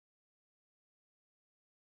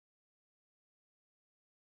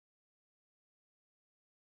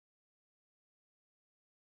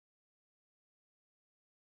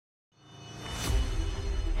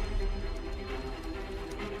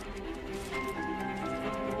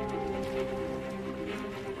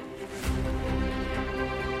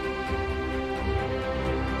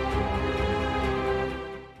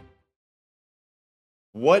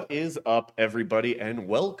What is up, everybody, and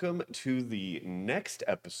welcome to the next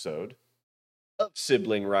episode of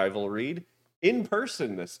Sibling Rivalry in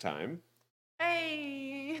person this time,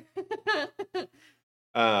 Hey.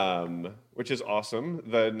 which is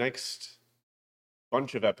awesome. The next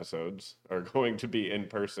bunch of episodes are going to be in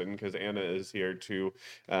person because Anna is here to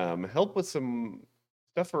help with some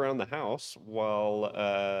stuff around the house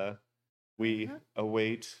while we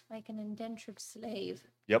await. Like an indentured slave.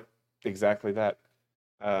 Yep, exactly that.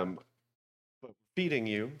 Um, but feeding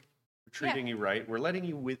you, Yeah. treating you right. We're letting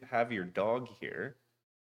you have your dog here,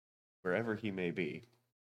 wherever he may be.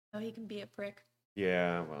 Oh, he can be a prick.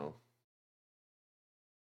 Yeah, well,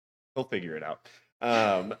 we'll figure it out.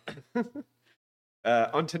 Um,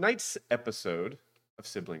 on tonight's episode of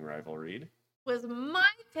Sibling Rivalry, Was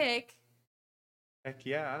my pick heck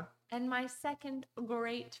yeah, and my second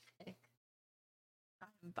great pick.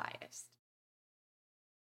 I'm biased.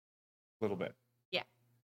 a little bit. Yeah.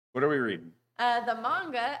 What are we reading? The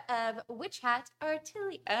manga of Hat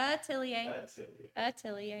Atelier.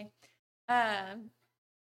 Yeah,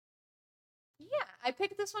 I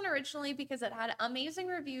picked this one originally because it had amazing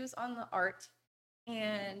reviews on the art,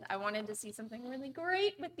 and I wanted to see something really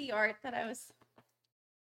great with the art that I was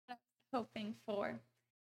hoping for.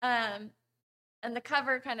 And the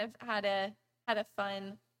cover kind of had a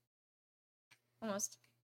fun, almost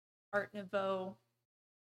Art Nouveau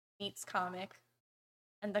meets comic,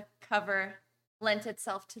 and the cover lent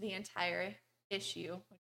itself to the entire issue,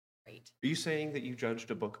 which was great. Are you saying that you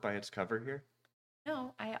judged a book by its cover here?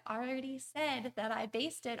 No, I already said that I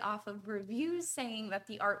based it off of reviews saying that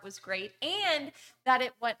the art was great and that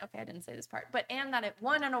it won. Okay, I didn't say this part, and that it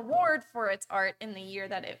won an award for its art in the year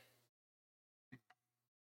that it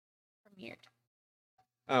premiered.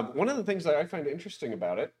 One of the things that I find interesting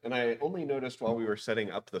about it, and I only noticed while we were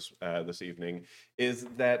setting up this evening, is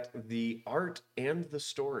that the art and the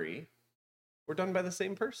story were done by the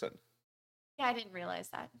same person. Yeah, I didn't realize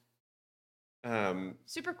that.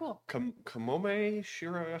 Super cool. Kamome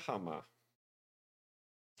Shirahama.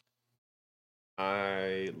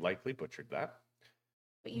 I likely butchered that.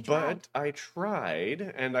 But you tried. But I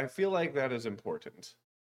tried, and I feel like that is important.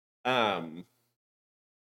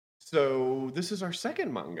 So this is our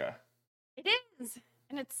second manga. It is.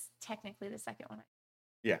 And it's technically the second one.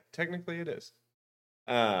 Yeah, technically it is.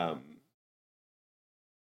 Well,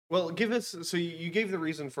 give us, so you gave the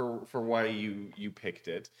reason for why you picked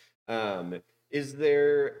it. Is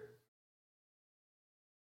there...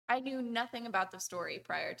 I knew nothing about the story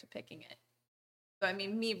prior to picking it. So, I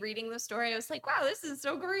mean, me reading the story, I was like, wow, this is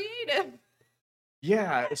so creative.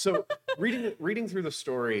 Yeah, so reading through the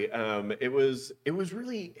story, it was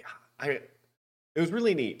really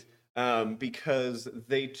neat, because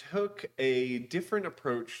they took a different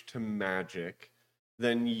approach to magic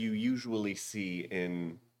than you usually see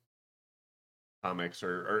in comics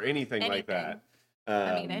or anything like that.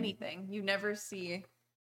 Anything. You never see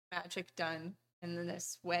magic done in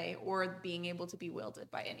this way or being able to be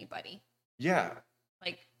wielded by anybody. Yeah.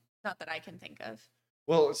 Like, not that I can think of.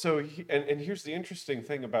 Well, so and here's the interesting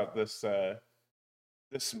thing about this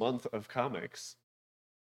month of comics.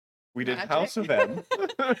 We did Magic? House of M,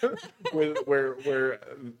 where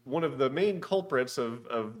one of the main culprits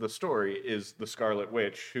of the story is the Scarlet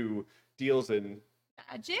Witch, who deals in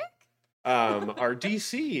magic. Our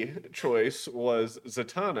DC choice was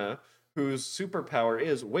Zatanna, whose superpower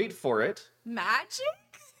is, wait for it, magic.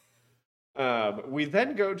 We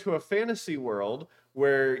then go to a fantasy world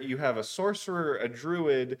where you have a sorcerer, a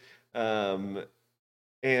druid, and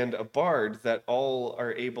a bard that all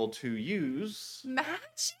are able to use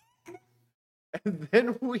magic. And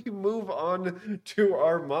then we move on to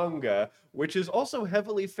our manga, which is also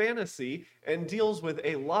heavily fantasy and deals with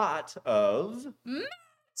a lot of magic.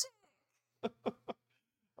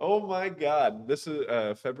 Oh my god, this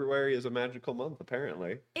is February is a magical month,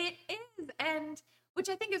 apparently. It is, and which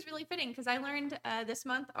I think is really fitting because I learned this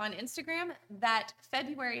month on Instagram that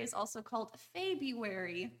February is also called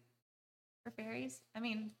Fabuary for fairies. I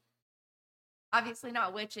mean, obviously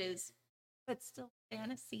not witches, but still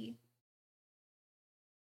fantasy.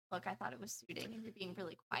 Look, I thought it was suiting, and you're being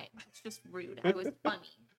really quiet. It's just rude. I was funny.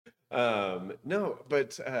 No,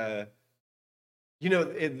 but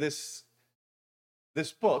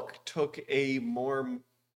this book took a more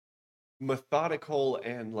methodical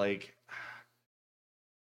and like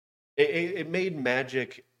it made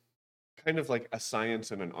magic kind of like a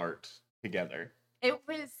science and an art together.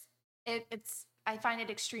 It's I find it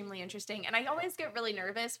extremely interesting, and I always get really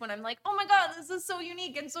nervous when I'm like, oh my god, this is so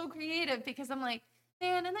unique and so creative, because I'm like,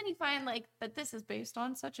 man, and then you find like that this is based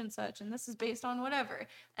on such and such and this is based on whatever,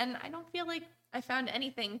 and I don't feel like I found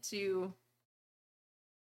anything to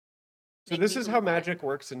So make this me is how believe that. magic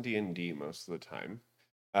works in D&D most of the time.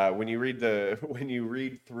 When you read when you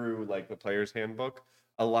read through like the player's handbook,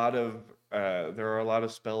 a lot of there are a lot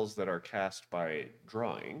of spells that are cast by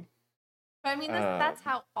drawing. But I mean, Um, that's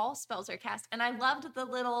how all spells are cast. And I loved the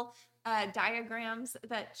little diagrams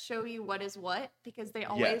that show you what is what, because they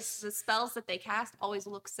always, yes. the spells that they cast always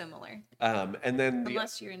look similar. And then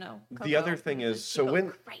Unless you're, the other Coco, thing then is, you so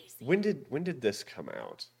go crazy. when did this come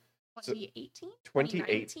out? So 2018?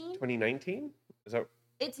 2019? 2019? Is that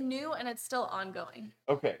It's new and it's still ongoing.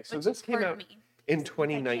 okay? So Which this came hurt out me, in because I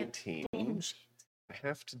can't 2019. binge I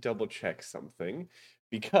have to double check something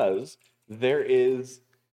because there is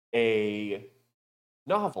a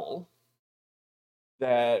novel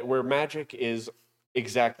that where magic is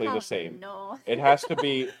exactly the Oh same. no. It has to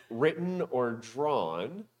be written or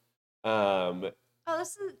drawn. Um, Oh,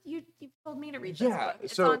 this is you told me to read this yeah, book.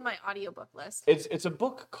 It's so on my audiobook list. it's a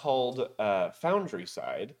book called Foundry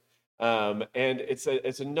Side, and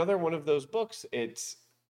it's another one of those books. It's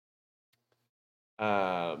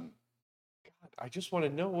God, I just want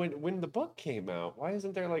to know when the book came out. Why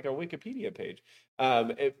isn't there like a Wikipedia page?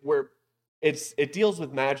 Where it deals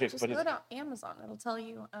with magic, Just but go it's to Amazon. It'll tell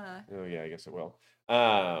you oh yeah, I guess it will.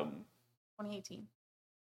 Um, 2018.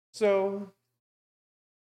 so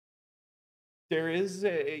there is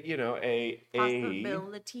a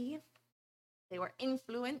Possibility. They were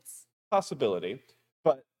influence. possibility,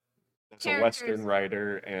 but it's a Western Characters.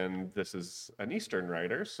 writer and this is an Eastern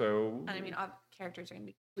writer, so And I mean, characters are going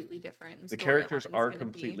to be completely different. And the characters storyline's are going to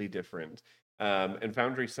be. completely different. And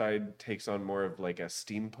Foundry Side takes on more of like a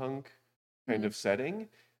steampunk kind of setting.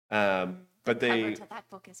 But The cover they to that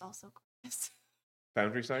book is also gorgeous.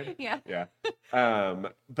 Foundry Side, Yeah. yeah.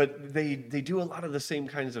 But they do a lot of the same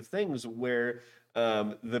kinds of things where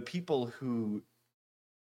the people who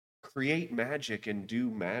create magic and do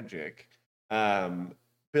magic um,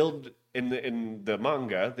 build in the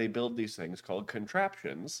manga they build these things called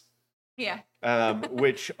contraptions Yeah.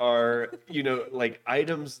 which are like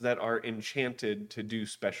items that are enchanted to do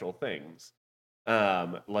special things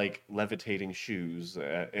like levitating shoes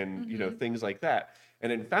and things like that.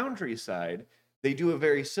 And in Foundry Side they do a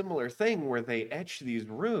very similar thing where they etch these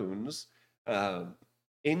runes um,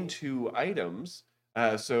 into items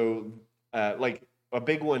like a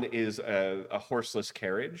big one is a horseless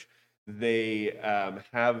carriage. They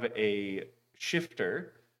have a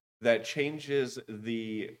shifter that changes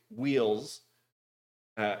the wheels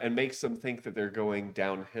and makes them think that they're going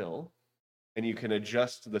downhill. And you can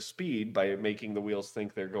adjust the speed by making the wheels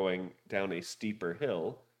think they're going down a steeper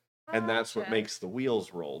hill. And that's what Gotcha. makes the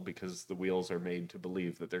wheels roll because the wheels are made to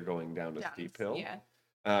believe that they're going down a steep hill. Yeah.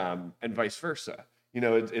 And vice versa.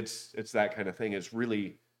 It's that kind of thing. It's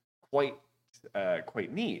really quite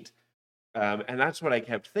quite neat. And that's what I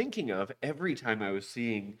kept thinking of every time I was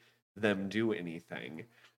seeing them do anything.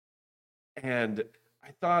 And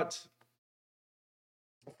I thought,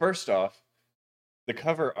 first off, the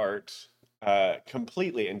cover art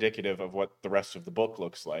completely indicative of what the rest of the book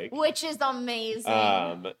looks like. Which is amazing.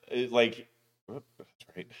 Like, that's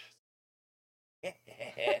right.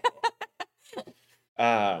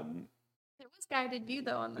 There was guided view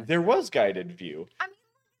though on this. There was guided view. I mean,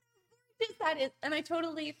 that is, and I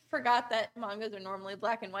totally forgot that mangas are normally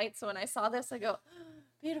black and white. So when I saw this, I go, oh,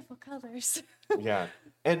 beautiful colors. Yeah,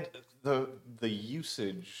 and the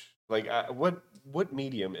usage, like, what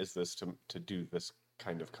medium is this to do this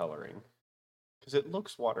kind of coloring? Because it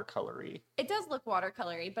looks watercolory. It does look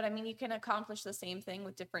watercolory, but I mean, you can accomplish the same thing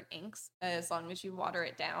with different inks as long as you water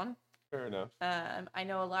it down. Fair enough. I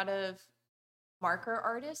know a lot of marker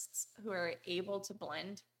artists who are able to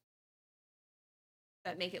blend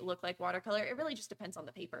that make it look like watercolor. It really just depends on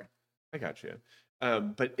the paper. I got you.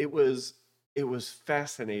 But it was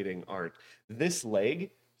fascinating art. This leg,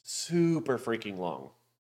 super freaking long.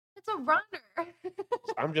 It's a runner.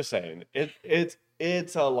 I'm just saying,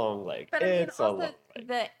 it's a long leg. But I mean, It's a long also leg.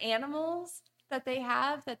 the animals that they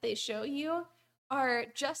have that they show you are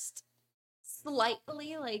just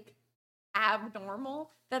slightly like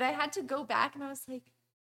abnormal that I had to go back and I was like,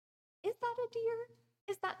 is that a deer?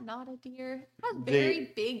 Is that not a deer? It has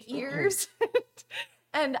very big ears.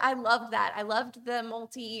 And I loved that. I loved the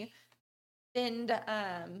multi-finned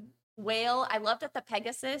whale. I loved that the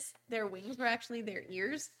Pegasus, their wings were actually their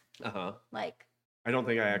ears. Uh-huh. Like I don't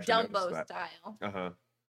think I actually Dumbo noticed that. style. Uh-huh.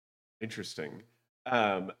 Interesting.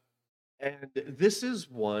 And this is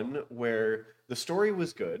one where the story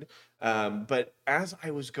was good, but as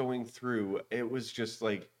I was going through, it was just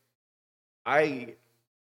like I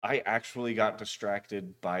actually got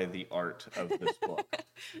distracted by the art of this book,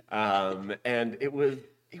 and it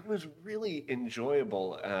was really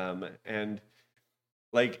enjoyable. And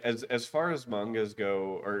like as far as mangas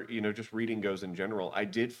go, or just reading goes in general, I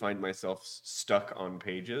did find myself stuck on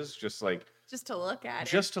pages, Just to look at it.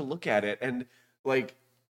 just to look at it, and like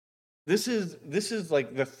this is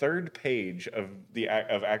like the third page of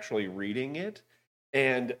actually reading it,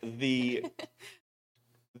 and the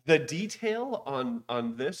detail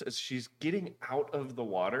on this as she's getting out of the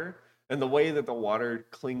water, and the way that the water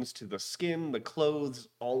clings to the skin, the clothes,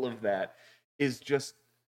 all of that is just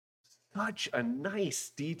such a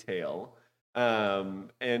nice detail.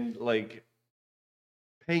 And like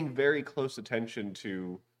paying very close attention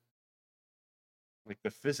to like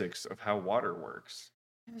the physics of how water works.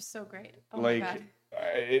 It was so great. Oh my god. Like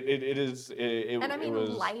it is And I it mean, was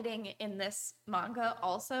lighting in this manga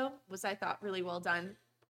also was, I thought, really well done.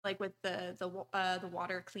 Like with the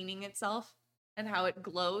water cleaning itself and how it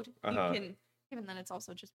glowed. You uh-huh. can, even then it's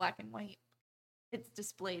also just black and white. It's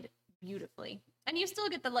displayed beautifully, and you still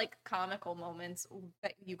get the like comical moments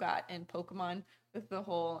that you got in Pokemon with the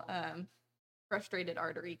whole frustrated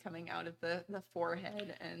artery coming out of the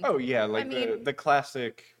forehead. And Oh yeah, I like mean, the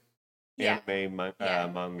classic yeah, yeah,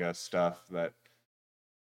 manga stuff that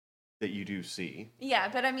you do see. yeah.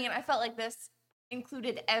 But I mean, I felt like this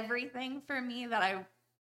included everything for me that I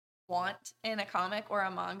want in a comic or a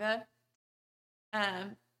manga.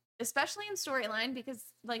 Um, Especially in storyline, because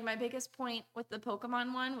like my biggest point with the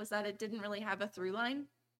Pokemon one was that it didn't really have a through line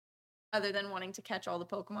other than wanting to catch all the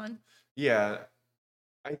Pokemon. Yeah,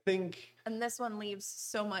 I think And this one leaves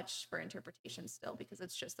so much for interpretation still, because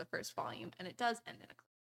it's just the first volume and it does end in a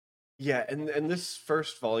yeah, and this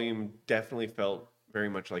first volume definitely felt very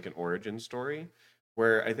much like an origin story,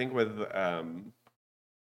 where I think with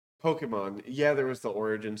Pokemon, yeah, there was the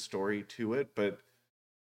origin story to it, but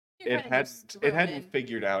you're kind of just it thrown hadn't in.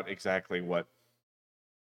 figured out exactly what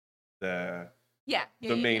the Yeah, yeah,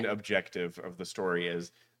 the yeah, yeah. main objective of the story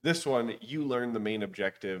is. This one, you learn the main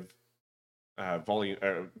objective volume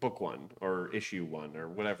book one or issue one or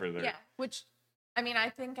whatever they're. Yeah, which I mean, I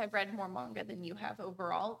think I've read more manga than you have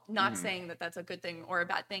overall. Not Mhm. saying that that's a good thing or a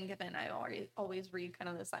bad thing, given I always read kind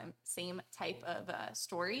of the same type of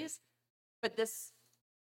stories. But this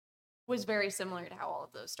was very similar to how all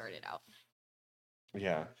of those started out.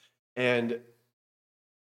 Yeah, and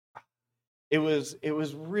it was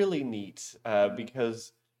really neat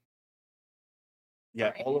because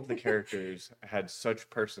yeah, Sorry. all of the characters had such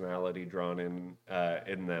personality drawn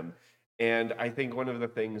in them, and I think one of the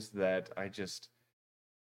things that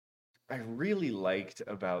I really liked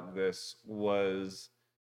about this was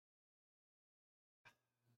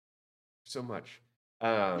so much.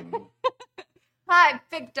 Um, I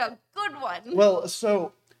picked a good one. well,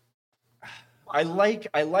 so I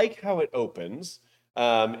like how it opens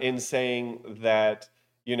in saying that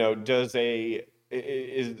does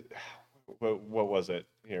is what was it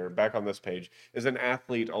here back on this page, is an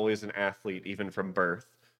athlete always an athlete even from birth?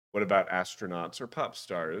 What about astronauts or pop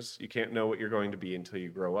stars? You can't know what you're going to be until you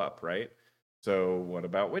grow up, right? So what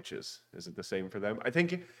about witches? Is it the same for them? I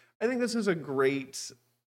think this is a great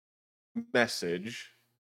message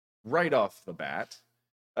right off the bat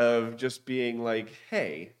of just being like,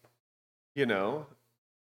 hey, you know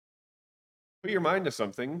put your mind to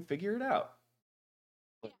something, figure it out.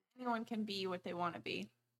 Yeah, anyone can be what they want to be.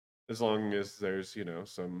 As long as there's,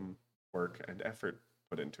 some work and effort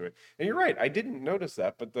put into it. And you're right, I didn't notice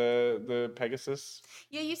that, but the Pegasus,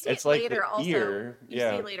 Yeah, you see it's it like the later also. ear. You see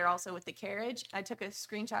Yeah. it later also with the carriage. I took a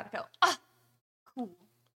screenshot and go, ah, cool.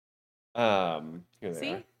 Here they are.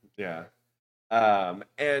 See? Yeah.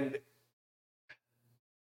 And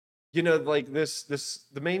like this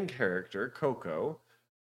the main character, Coco,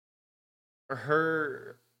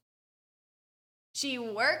 her She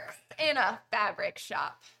works in a fabric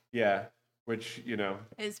shop. yeah, which,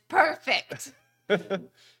 Is perfect.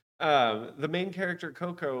 the main character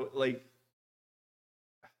Coco, like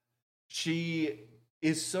she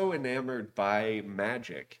is so enamored by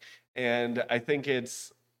magic, and I think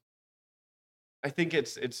it's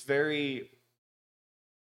very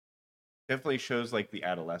definitely shows like the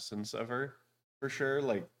adolescence of her, for sure,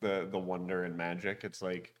 like the wonder and magic. It's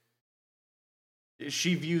like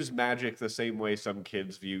she views magic the same way some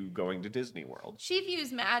kids view going to Disney World. She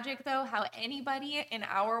views magic, though, how anybody in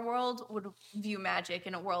our world would view magic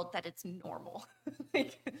in a world that it's normal.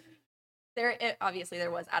 Like, obviously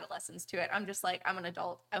there was adolescence to it. I'm just like, I'm an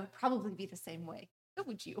adult. I would probably be the same way. So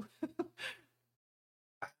would you?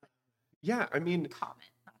 Yeah, I mean, Comment,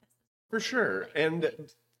 not for sure. like, And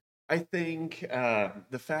I think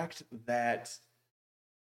the fact that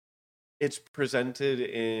it's presented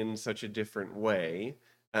in such a different way,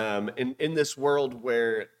 in this world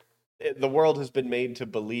where the world has been made to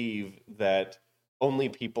believe that only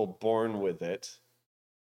people born with it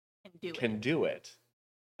do can it. do it.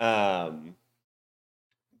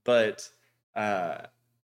 But Flashback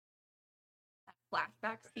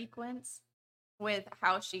sequence with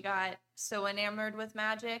how she got so enamored with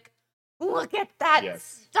magic. Look at that,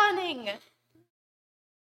 yes, stunning.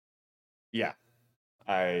 yeah,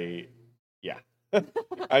 yeah.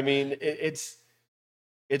 I mean, it's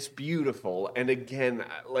beautiful, and again,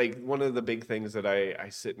 like one of the big things that I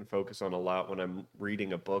sit and focus on a lot when I'm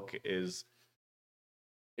reading a book is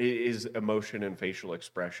emotion and facial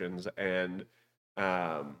expressions, and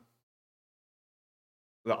um,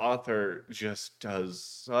 the author just does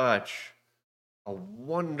such a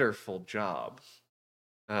wonderful job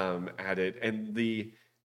at it, and the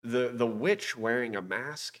witch wearing a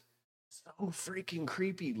mask, so freaking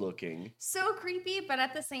creepy looking. So creepy, but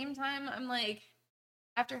at the same time, I'm like,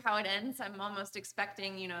 after how it ends, I'm almost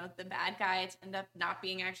expecting, the bad guy to end up not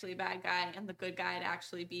being actually a bad guy and the good guy to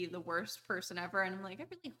actually be the worst person ever. And I'm like, I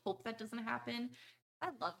really hope that doesn't happen. I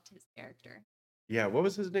loved his character. Yeah, what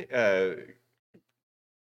was his name?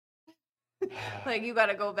 Like, you got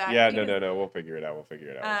to go back Yeah, because no. We'll figure it out. We'll figure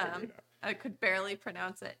it out. We'll figure it out. I could barely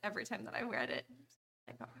pronounce it every time that I read it.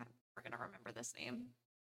 Like, oh, we're going to remember this name.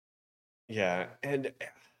 Yeah, and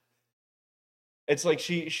it's like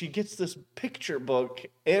she gets this picture book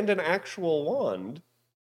and an actual wand.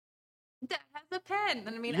 That has a pen.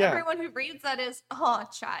 And I mean, Yeah. everyone who reads that is, oh,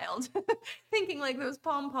 child. Thinking like those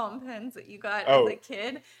pom-pom pens that you got as Oh, a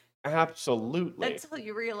kid. absolutely. Until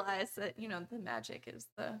you realize that, the magic is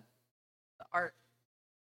the art.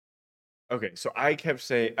 Okay, so I kept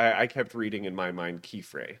saying I kept reading in my mind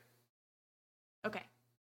Keyfrey. Okay.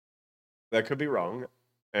 That could be wrong,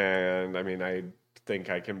 and I mean I think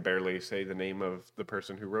I can barely say the name of the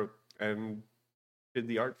person who wrote and did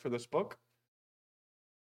the art for this book.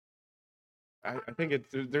 I think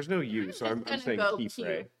there's no U, so I'm saying go Keyfrey.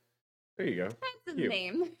 Q. There you go. That's his Q.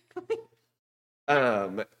 name.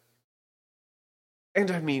 Um,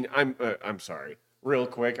 and I mean I'm sorry. Real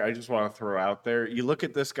quick, I just want to throw out there. You look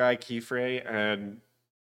at this guy Keyfrey, and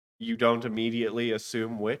you don't immediately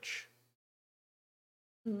assume which.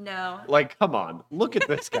 No. Like, come on, look at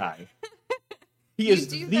this guy. He You is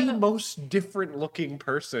do the know. most different looking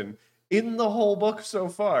person in the whole book so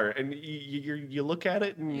far, and you look at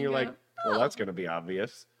it and You you're go, like, well, oh. that's going to be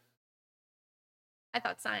obvious. I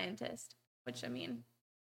thought scientist, which I mean,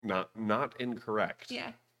 Not incorrect.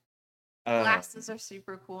 yeah. Uh, Glasses are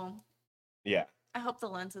super cool. yeah. I hope the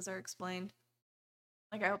lenses are explained.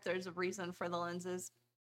 Like, I hope there's a reason for the lenses.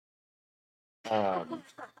 But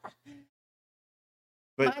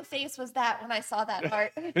My face was that when I saw that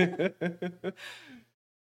art.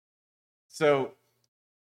 So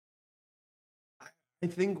I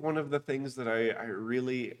think one of the things that I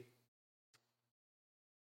really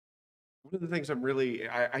one of the things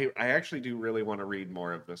I actually do really want to read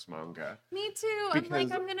more of this manga. Me too. I'm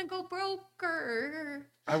like, I'm gonna go broker.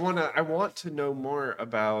 I want to know more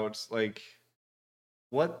about like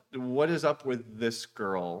what is up with this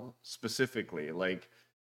girl specifically. Like,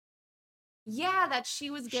 Yeah, that she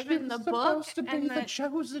was she given was the book supposed to be and the that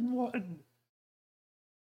chosen one.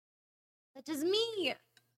 is me.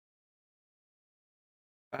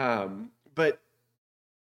 But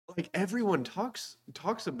like everyone talks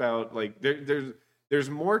about like there's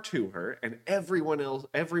more to her, and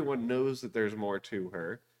everyone knows that there's more to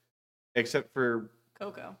her, except for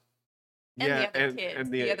Coco. And yeah, the other kids.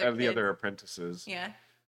 and The other the kids. other apprentices. Yeah.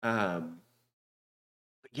 Um,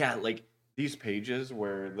 yeah, like these pages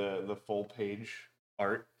where the full page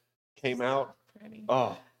art came out. Pretty.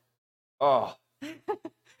 Oh,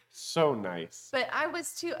 so nice. But I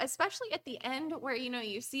was too, especially at the end where,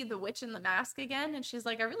 you see the witch in the mask again, and she's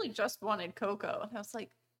like, I really just wanted Coco. And I was like,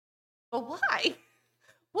 but why?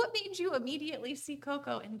 What made you immediately see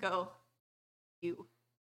Coco and go, you?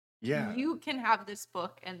 Yeah. You can have this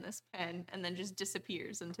book and this pen, and then just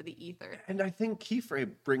disappears into the ether. And I think Keyfrey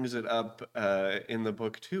brings it up in the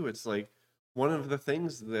book too. It's like one of the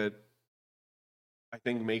things that I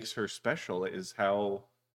think makes her special is how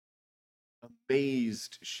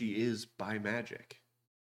amazed she is by magic.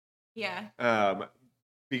 Yeah.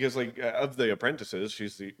 Because like of the apprentices,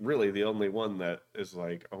 she's really the only one that is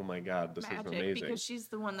like, oh my god, this Magic, is amazing. because she's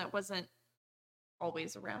the one that wasn't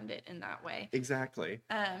always around it in that way. Exactly.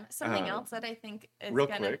 Something else that I think is real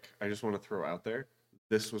quick, I just want to throw out there.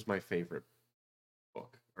 This was my favorite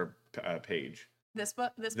book or page. This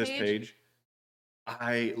book, this page.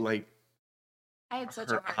 I like. I had such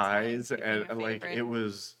her a hard eyes time and like it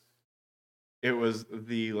was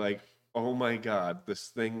the like, oh my god, this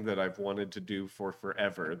thing that I've wanted to do for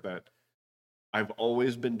forever that I've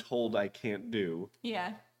always been told I can't do.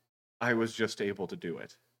 Yeah. I was just able to do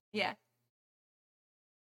it. Yeah.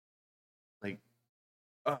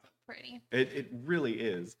 pretty. It really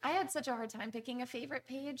is. I had such a hard time picking a favorite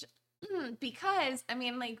page because I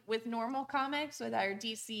mean, like with normal comics, with our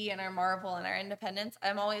DC and our Marvel and our Independents,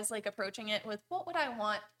 I'm always like approaching it with what would I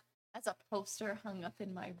want as a poster hung up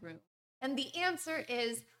in my room? And the answer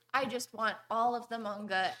is I just want all of the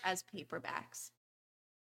manga as paperbacks.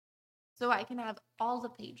 So I can have all the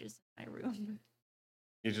pages in my room.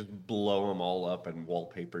 You just blow them all up and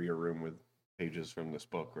wallpaper your room with pages from this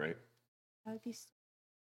book, right? That would be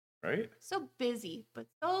Right? so busy, but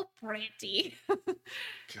so pretty.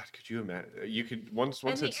 God, could you imagine? You could once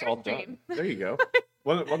And the it's all Airstream. done. There you go.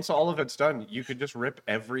 Once all of it's done, you could just rip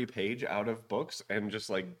every page out of books and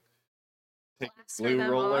just like take a Plaster glue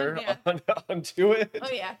them roller on, yeah. onto it.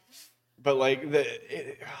 Oh yeah. But like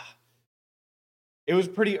it was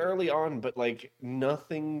pretty early on, but like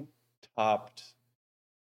nothing topped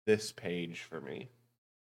this page for me.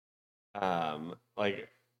 Like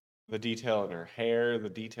the detail in her hair, the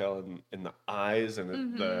detail in the eyes,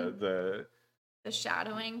 and the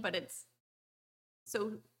shadowing, but it's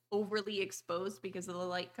so overly exposed because of the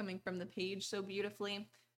light coming from the page so beautifully.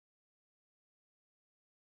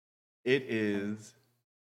 it is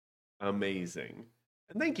amazing.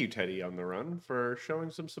 And thank you, Teddy on the Run, for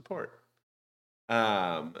showing some support.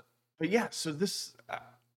 But yeah, so this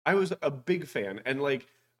I was a big fan, and like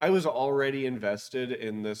I was already invested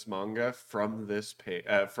in this manga from this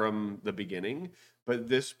from the beginning. But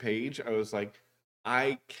this page, I was like,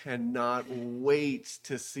 I cannot wait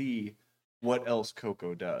to see what else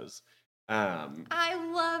Coco does. I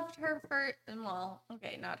loved her first, well,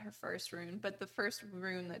 okay, not her first rune, but the first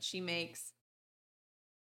rune that she makes,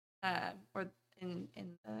 or in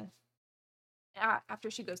the after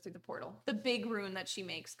she goes through the portal, the big rune that she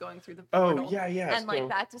makes going through the portal. Oh yeah. And like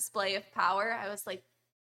that display of power, I was like,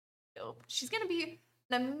 dope. She's gonna be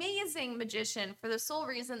an amazing magician for the sole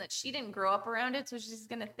reason that she didn't grow up around it, so she's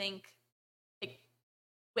gonna think like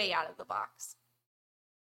way out of the box.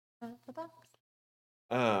 The box.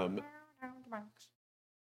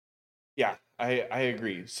 Yeah, I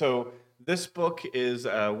agree. So this book is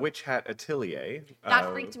Witch Hat Atelier. That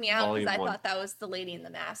freaked me out because Volume I 1. thought that was the lady in the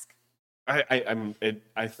mask.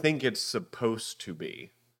 I think it's supposed to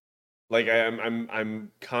be. Like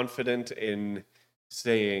I'm confident in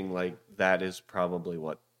saying like that is probably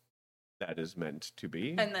what that is meant to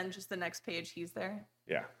be. And then just the next page, he's there.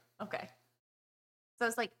 Yeah. Okay. So I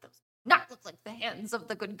was like, those not look like the hands of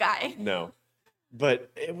the good guy. No.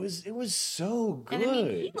 But it was so good. And I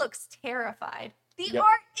mean, he looks terrified. The Yep.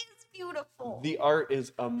 art is beautiful. The art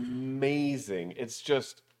is amazing. It's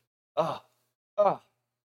just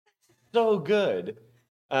so good.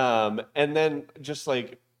 And then just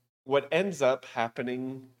like what ends up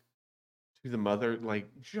happening to the mother, like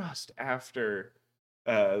just after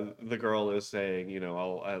the girl is saying, you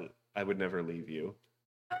know, I would never leave you.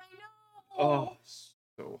 I know. Oh,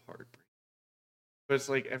 so heartbreaking. But it's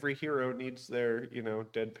like every hero needs their, you know,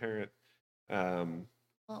 dead parent.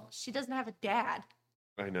 Well, she doesn't have a dad.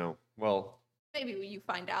 I know. Well, maybe you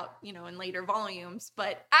find out, you know, in later volumes,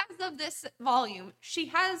 but as of this volume, she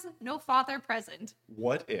has no father present.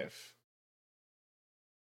 What if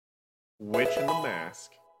Witch in the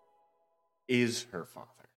Mask is her father?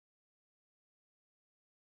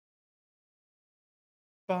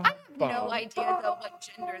 I have no idea though what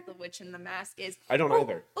gender the Witch in the Mask is. I don't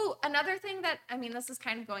either. Oh, another thing that, I mean, this is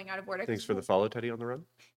kind of going out of order. Thanks for the follow, Teddy on the Run.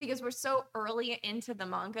 Because we're so early into the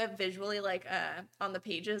manga visually, like on the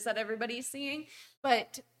pages that everybody's seeing.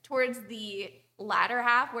 But towards the latter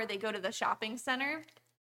half where they go to the shopping center,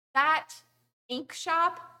 that ink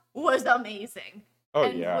shop was amazing. Oh,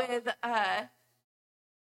 and yeah. With,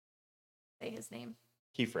 say his name.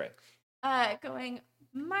 Keyfrey. Going,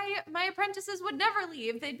 my apprentices would never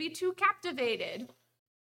leave. They'd be too captivated.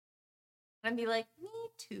 And I'd be like, me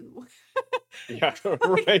too. Yeah,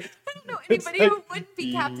 right. I don't know anybody who wouldn't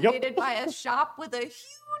be captivated by a shop with a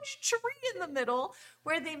huge tree in the middle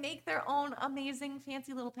where they make their own amazing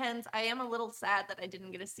fancy little pens. I am a little sad that I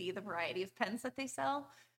didn't get to see the variety of pens that they sell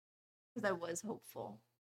because I was hopeful.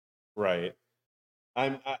 Right.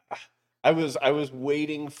 I was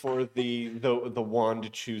waiting for the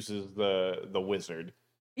wand chooses the wizard.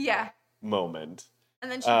 Yeah. Moment. And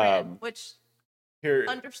then she ran, which here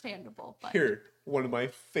understandable. But... Here, one of my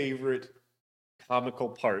favorite comical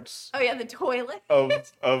parts. Oh yeah, the toilet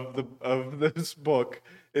of this book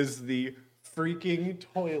is the freaking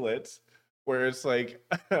toilet where it's like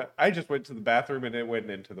I just went to the bathroom and it went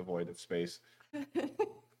into the void of space.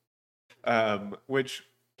 Which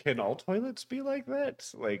can all toilets be like that?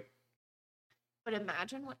 Like, but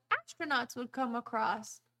imagine what astronauts would come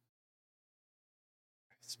across.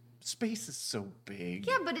 space is so big.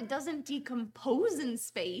 Yeah, but it doesn't decompose in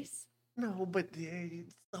space. No, but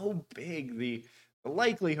it's so big. The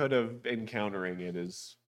likelihood of encountering it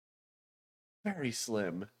is very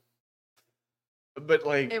slim. But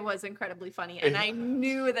like, It was incredibly funny, and I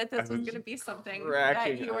knew that I this was was going to be something that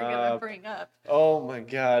cracking you were going to up. bring up. Oh my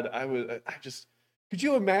God. I just, could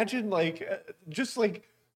you imagine, like, just like,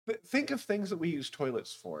 think of things that we use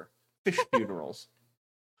toilets for. Fish funerals.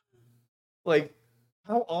 Like,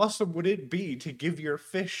 how awesome would it be to give your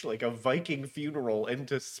fish, like, a Viking funeral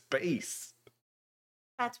into space?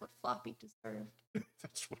 That's what Floppy deserved.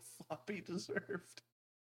 That's what Floppy deserved.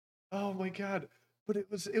 Oh my God. But it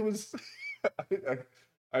was,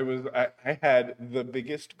 I, I had the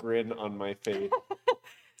biggest grin on my face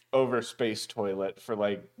over Space Toilet for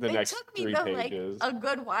like the It next took me, 3 though, like, pages. a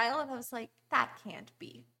good while, and I was like, that can't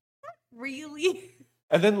be. Really?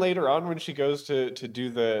 And then later on when she goes to do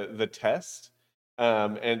the test,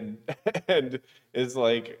 and and is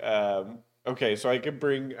like, okay, so I can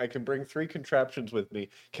bring 3 contraptions with me.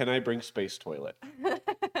 Can I bring Space Toilet?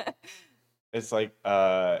 It's like,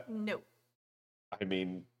 No. I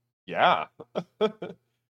mean, yeah.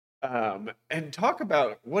 And talk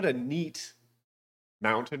about what a neat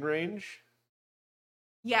mountain range.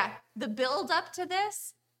 Yeah, the build up to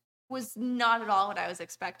this was not at all what I was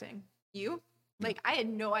expecting. You? Like, I had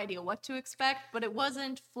no idea what to expect, but it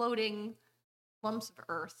wasn't floating lumps of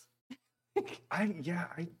earth. Yeah,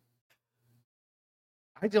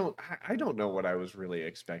 I don't know what I was really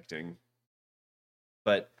expecting,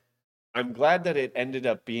 but I'm glad that it ended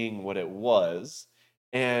up being what it was,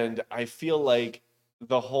 and I feel like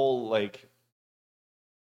the whole like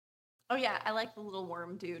Oh yeah, I like the little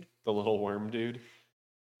worm dude. the little worm dude.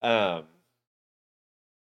 Um,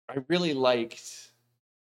 I really liked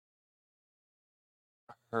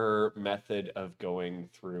her method of going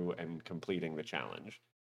through and completing the challenge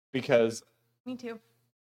because Me too.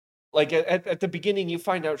 like at the beginning you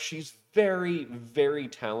find out she's very very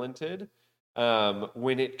talented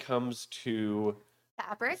when it comes to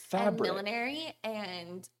Fabric and fabric. millinery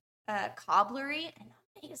and cobblery and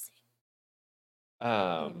amazing in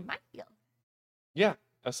um my field. yeah,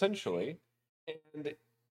 essentially. And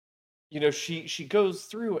you know, she goes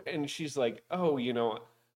through and she's like, oh, you know,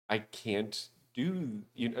 I can't do,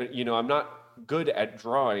 you know, I'm not good at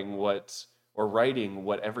drawing what or writing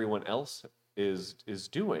what everyone else is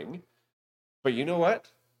doing, but you know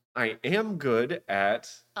what, I am good at.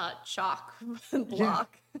 Chalk Yeah.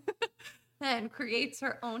 block and creates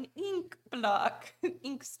her own ink block,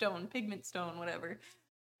 ink stone, pigment stone, whatever.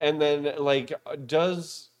 And then like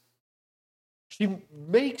does she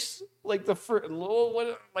makes like the first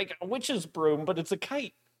like a witch's broom, but it's a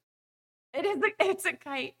kite. It's a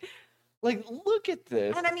kite. Like, look at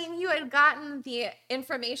this. And I mean, you had gotten the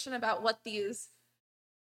information about what these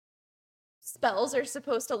spells are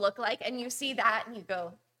supposed to look like, and you see that and you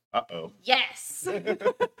go, Uh-oh. yes.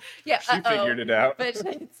 Yeah, She figured it out. But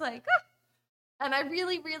it's like, ah. And I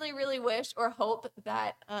really, really, really wish or hope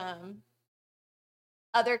that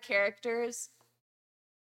other characters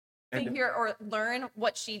figure or learn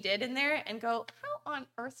what she did in there and go, how on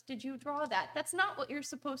earth did you draw that? That's not what you're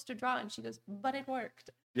supposed to draw. And she goes, but it worked.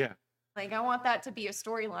 Yeah. Like, I want that to be a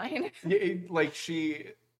storyline. Yeah, like she,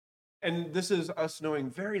 and this is us knowing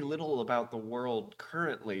very little about the world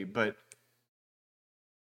currently, but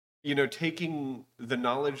you know, taking the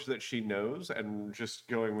knowledge that she knows and just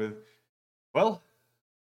going with, well,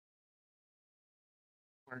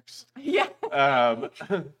 works. Yeah. Um,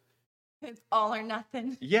 It's all or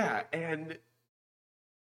nothing. yeah, and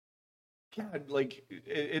God, like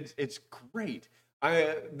it's great.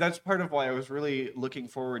 That's part of why I was really looking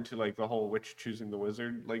forward to like the whole witch choosing the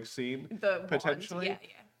wizard like scene The potentially. wand.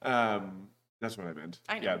 Yeah. That's what I meant.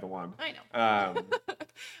 I know. Yeah, the wand. I know.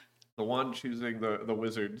 The wand choosing the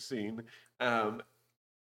wizard scene.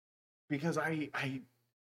 Because I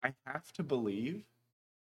have to believe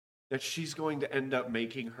that she's going to end up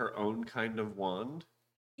making her own kind of wand.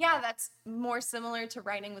 Yeah, that's more similar to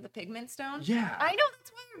writing with a pigment stone. Yeah. I know,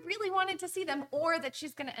 that's why I really wanted to see them, or that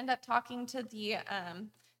she's going to end up talking to the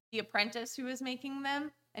apprentice who is making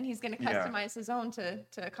them, and he's going to customize his own to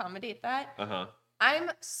accommodate that. Uh-huh. I'm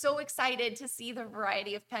so excited to see the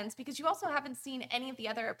variety of pens because you also haven't seen any of the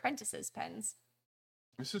other apprentices' pens.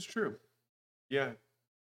 This is true. Yeah.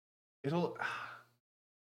 It'll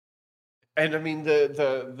and I mean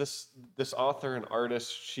this author and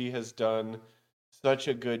artist, she has done such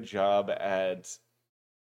a good job at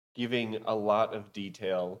giving a lot of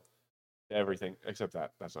detail to everything except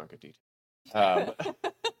that's not good detail.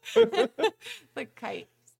 The kite.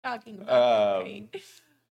 Talking about the kite.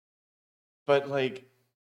 But like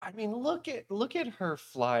I mean, look at her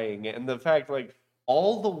flying and the fact like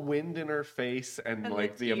all the wind in her face and And the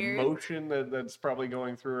like the tears. emotion that's probably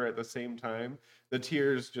going through her at the same time. The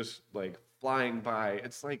tears just like flying by.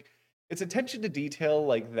 It's like it's attention to detail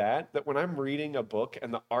like that when I'm reading a book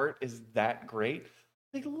and the art is that great.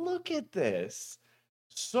 Like look at this.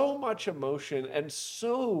 So much emotion and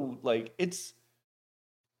so like it's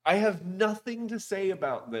I have nothing to say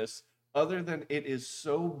about this other than it is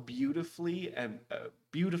so beautifully and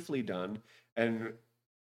beautifully done and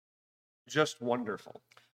just wonderful.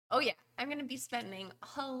 Oh yeah, I'm gonna be spending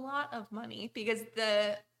a lot of money because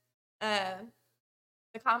uh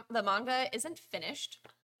the manga isn't finished.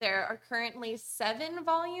 There are currently 7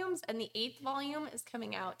 volumes, and the 8th volume is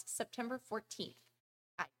coming out September 14th.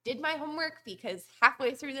 I did my homework because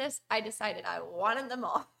halfway through this, I decided I wanted them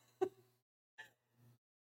all.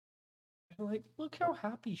 And like, look how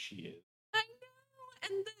happy she is. I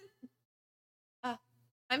know, and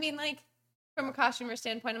I mean, like from a costumer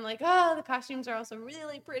standpoint, I'm like, oh, the costumes are also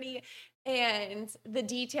really pretty, and the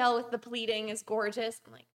detail with the pleating is gorgeous.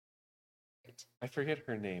 I'm like, great. I forget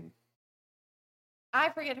her name. I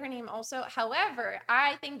forget her name also. However,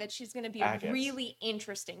 I think that she's going to be a Agate. really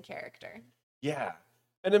interesting character. Yeah.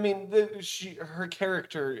 And I mean, her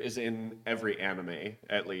character is in every anime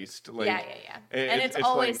at least. Yeah, Like, yeah, yeah. And it's it's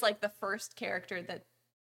always like like the first character that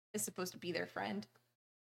is supposed to be their friend.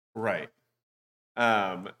 right.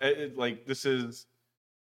 Like this is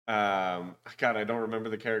God, I don't remember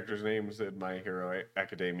the characters' names in My Hero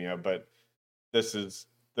Academia, but this is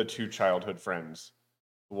the two childhood friends,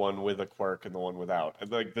 the one with a quirk and the one without.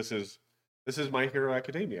 And like this is My Hero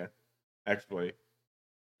Academia, actually,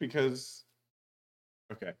 because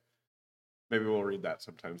okay, maybe we'll read that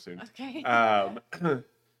sometime soon. Okay. Um,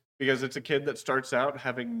 because it's a kid that starts out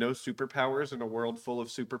having no superpowers in a world full of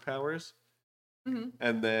superpowers, Hmm.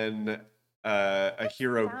 and then a That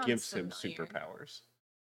hero sounds gives him familiar. superpowers.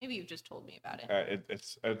 Maybe you've just told me about it.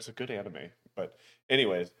 It's a good anime, but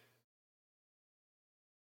anyways,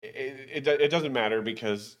 it doesn't matter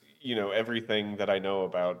because everything that I know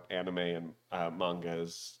about anime and manga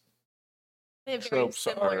is They have very tropes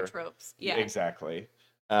similar are tropes. Yeah. exactly.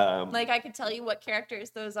 Like I could tell you what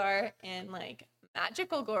characters those are in like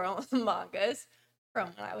magical girl mangas from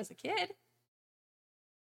when I was a kid.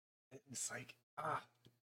 It's like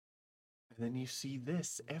and then you see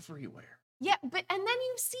this everywhere. Yeah, but and then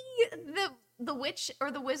you see the witch or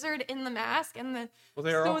the wizard in the mask, and Well,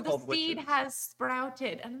 they are all the called seed witches. has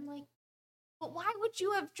sprouted, and I'm like, but why would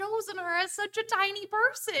you have chosen her as such a tiny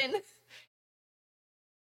person?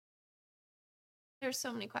 There's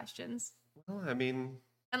so many questions, Well, I mean,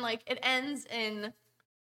 and like it ends in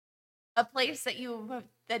a place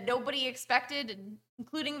that nobody expected,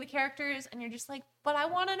 including the characters, and you're just like, but I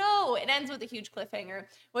want to know. It ends with a huge cliffhanger,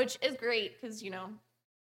 which is great because I'm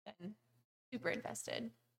super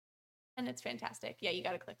invested. And it's fantastic. Yeah, you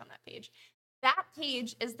got to click on that page. That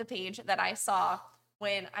page is the page that I saw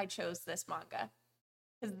when I chose this manga.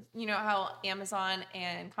 Because you know how Amazon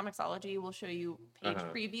and Comixology will show you page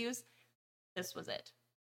uh-huh. previews? This was it.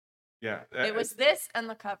 Yeah, It was this and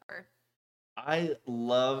the cover. I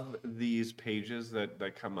love these pages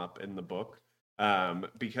that come up in the book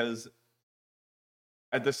because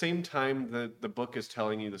at the same time the book is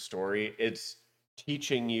telling you the story, it's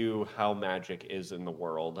teaching you how magic is in the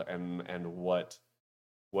world and what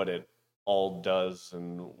it all does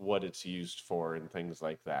and what it's used for and things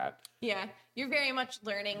like that. Yeah, you're very much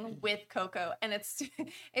learning with Coco, and it's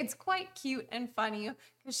it's quite cute and funny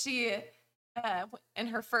because she, in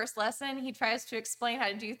her first lesson, he tries to explain how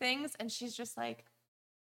to do things, and she's just like,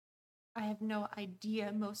 I have no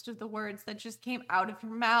idea most of the words that just came out of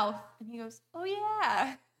your mouth. And he goes, oh,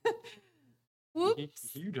 yeah.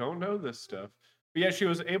 Whoops. You don't know this stuff. But yeah, she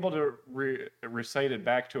was able to recite it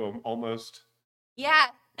back to him almost Yeah.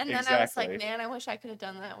 And then I was like, exactly. man, I wish I could have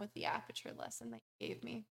done that with the aperture lesson that you gave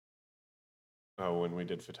me. Oh, when we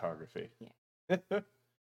did photography. Yeah.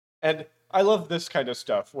 And I love this kind of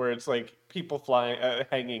stuff where it's like people flying,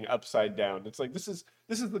 hanging upside down. It's like this is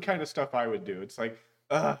the kind of stuff I would do. It's like,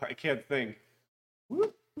 I can't think.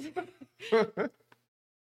 Let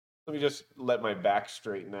me just let my back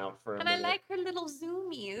straighten out for a And I minute. like her little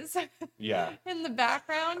zoomies Yeah. in the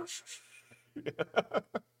background.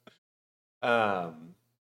 um,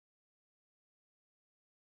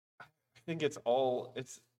 I think it's all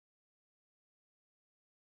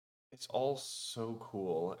so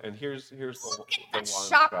cool. And here's Look at the that one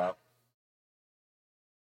shop. shop,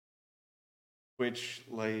 which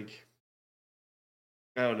like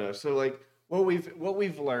I don't know. So like what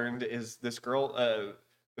we've learned is this girl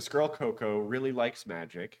Coco really likes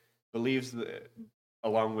magic, believes that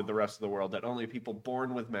along with the rest of the world, that only people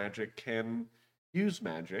born with magic can use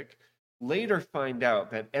magic. Later find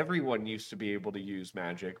out that everyone used to be able to use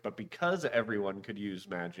magic, but because everyone could use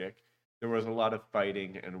magic, there was a lot of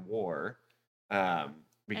fighting and war,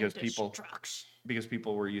 because And people destruction.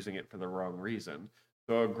 were using it for the wrong reason.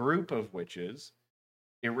 So a group of witches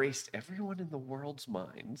erased everyone in the world's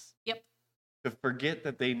minds Yep. to forget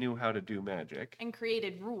that they knew how to do magic And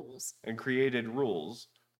created rules. and created rules.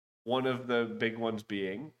 One of the big ones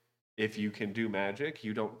being, if you can do magic,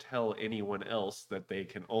 you don't tell anyone else that they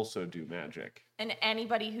can also do magic. And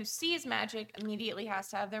anybody who sees magic immediately has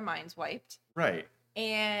to have their minds wiped. Right.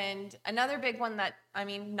 And another big one that, I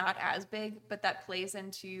mean, not as big, but that plays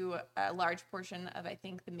into a large portion of, I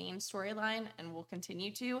think, the main storyline and will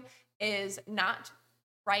continue to, is not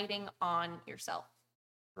writing on yourself.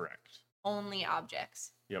 Correct. Only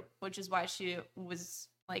objects. Yep. Which is why she was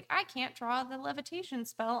like, I can't draw the levitation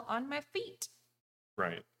spell on my feet.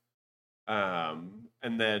 Right.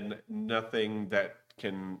 And then nothing that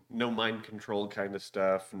can, no mind control kind of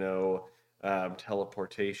stuff, no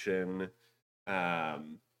teleportation.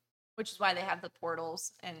 Which is why they have the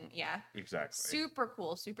portals, and yeah. Exactly. Super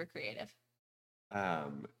cool, super creative.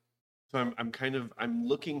 So I'm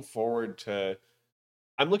looking forward to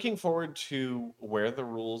where the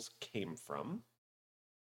rules came from.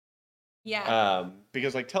 Yeah.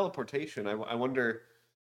 Because like teleportation, I wonder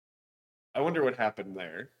what happened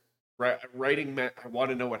there. Writing, I want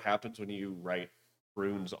to know what happens when you write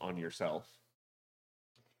runes on yourself.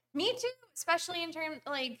 Me too, especially in terms,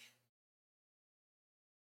 like,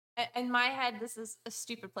 in my head, this is a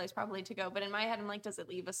stupid place probably to go, but in my head, I'm like, does it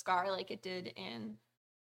leave a scar like it did in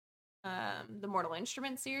the Mortal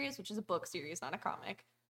Instruments series, which is a book series, not a comic?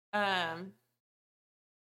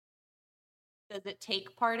 Does it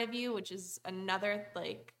take part of you, which is another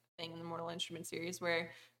like thing in the Mortal Instruments series where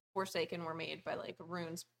Forsaken were made by like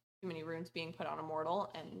runes, too many runes being put on a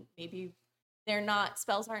mortal, and maybe they're not,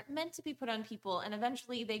 spells aren't meant to be put on people, and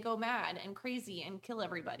eventually they go mad and crazy and kill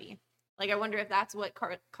everybody. Like, I wonder if that's what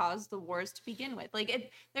caused the wars to begin with.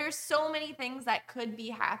 Like, there's so many things that could be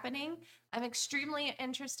happening. I'm extremely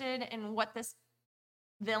interested in what this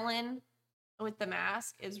villain with the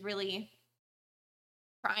mask is really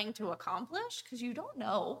trying to accomplish, because you don't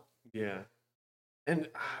know. Yeah. And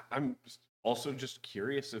I'm also just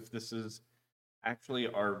curious if this is actually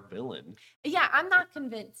our villain. Yeah, I'm not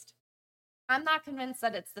convinced. I'm not convinced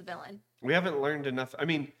that it's the villain. We haven't learned enough. I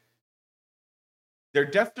mean, they're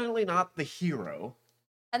definitely not the hero.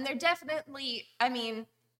 And they're definitely, I mean,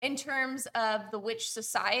 in terms of the witch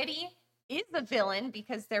society, is the villain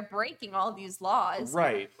because they're breaking all these laws.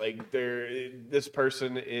 Right. Like this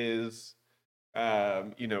person is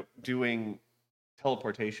doing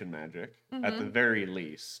teleportation magic at the very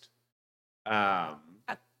least. Yeah.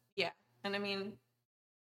 And I mean,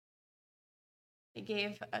 they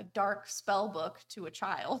gave a dark spell book to a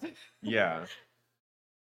child. Yeah.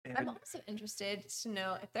 I'm also interested to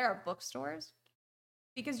know if there are bookstores,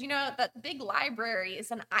 because you know that the big library is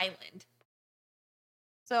an island.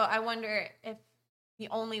 So I wonder if the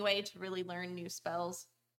only way to really learn new spells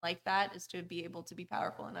like that is to be able to be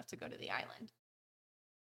powerful enough to go to the island.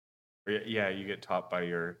 Yeah, you get taught by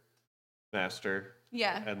your master.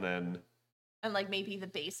 Yeah. And like maybe the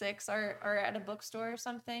basics are at a bookstore or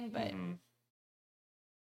something, but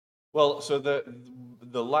well, so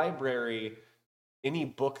the library, any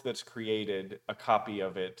book that's created, a copy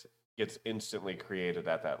of it gets instantly created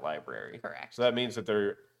at that library. Correct. So that means that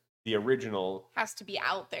the original has to be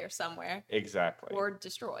out there somewhere. Exactly. Or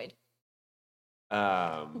destroyed.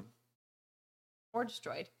 Or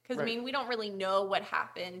destroyed. Because, right. I mean, we don't really know what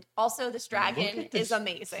happened. Also, this dragon is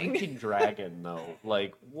amazing. Freaking dragon, though.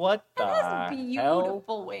 Like, what the hell? It has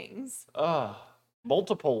beautiful wings.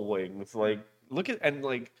 Multiple wings. Like, look at, and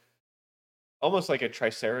like, almost like a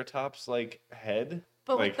triceratops, like, head.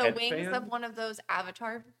 But like, with the wings fan? Of one of those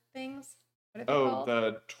avatar things. What are they called?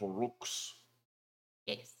 The Toruks.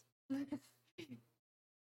 Yes. I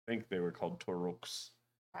think they were called Toruks.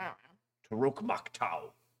 I don't know. Toruk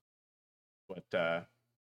Maktau. What that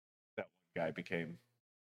one guy became.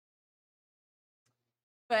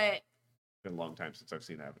 But it's been a long time since I've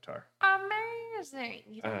seen Avatar. Amazing.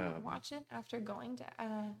 You don't watch it after going to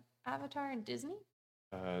Avatar and Disney?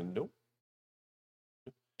 Nope.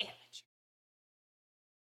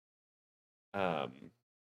 Amateur.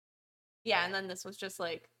 Yeah, and then this was just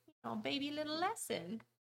like, baby little lesson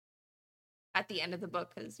at the end of the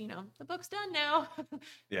book, because the book's done now.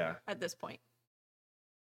 Yeah. At this point.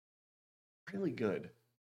 Really good.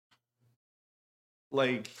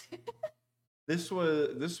 Like this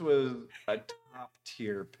was a top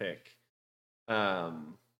tier pick.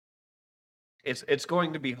 it's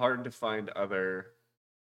going to be hard to find other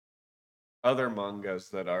mangas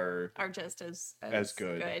that are just as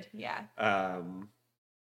good. good. Yeah. Um,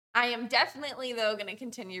 I am definitely though going to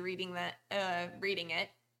continue reading reading it.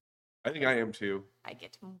 I think I am too. I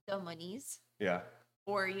get the monies. Yeah.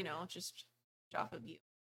 Or, just drop a view.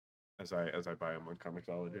 As I buy them on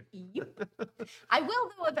Comixology. Yep. I will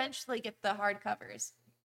though eventually get the hardcovers.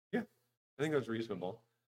 Yeah. I think that's reasonable.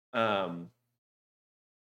 Freaking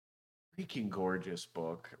gorgeous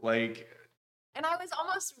book. Like, and I was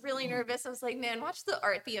almost really nervous. I was like, man, watch the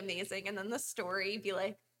art be amazing and then the story be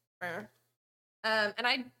like, and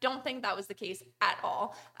I don't think that was the case at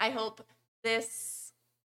all. I hope this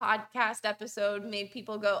podcast episode made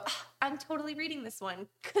people go, I'm totally reading this one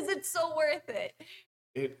because it's so worth it.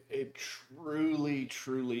 It truly,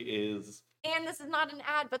 truly is. And this is not an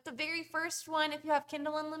ad, but the very first one, if you have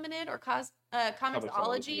Kindle Unlimited or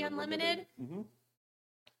Comixology Unlimited,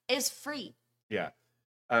 is free. Yeah.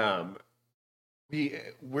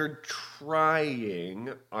 We're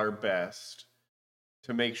trying our best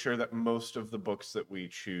to make sure that most of the books that we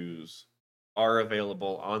choose are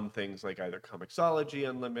available on things like either Comixology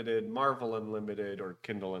Unlimited, Marvel Unlimited, or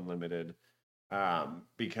Kindle Unlimited,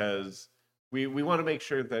 because we want to make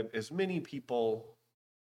sure that as many people...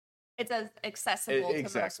 It's as accessible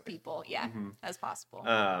to most people, as possible.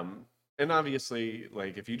 And obviously,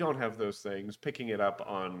 like, if you don't have those things, picking it up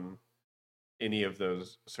on any of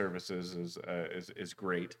those services is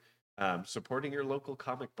great. Supporting your local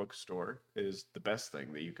comic book store is the best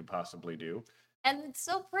thing that you could possibly do. And it's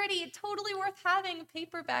so pretty. Totally worth having a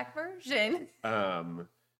paperback version.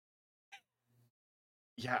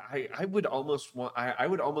 Yeah, I would almost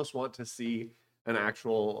want to see an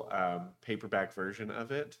actual paperback version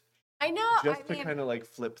of it. I know. Just to kind of like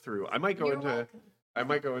flip through. I might go into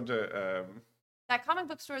that comic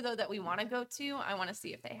book store though that we want to go to. I want to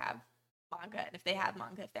see if they have manga, and if they have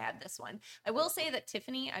this one. I will say that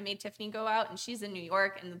I made Tiffany go out, and she's in New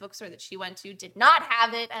York, and the bookstore that she went to did not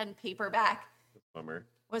have it on paperback. Bummer.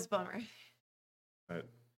 But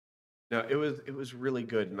no, it was really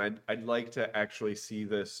good, and I'd like to actually see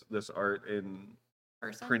this art in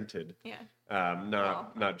person? Printed. Yeah.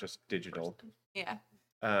 Not just digital. Person. Yeah.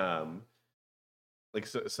 Like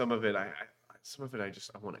some of it I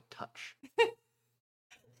just want to touch.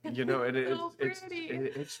 And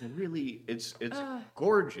it's really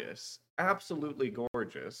gorgeous, absolutely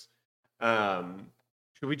gorgeous.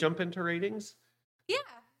 Should we jump into ratings? Yeah.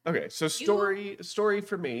 Okay, so story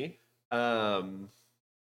for me.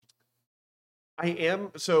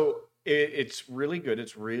 It's really good.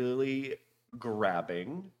 It's really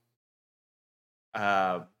grabbing.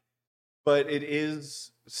 But it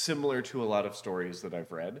is similar to a lot of stories that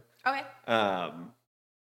I've read. Okay. But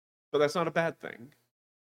that's not a bad thing.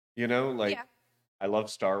 Yeah. I love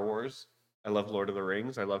Star Wars. I love Lord of the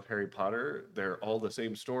Rings. I love Harry Potter. They're all the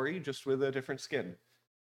same story, just with a different skin.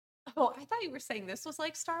 Oh, I thought you were saying this was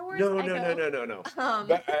like Star Wars. No.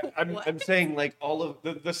 But I'm saying like all of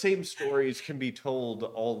the same stories can be told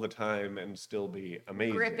all the time and still be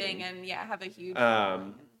amazing, gripping, and have a huge.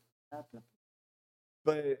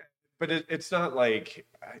 But it's not like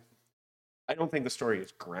I don't think the story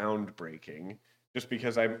is groundbreaking. Just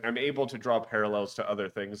because I'm able to draw parallels to other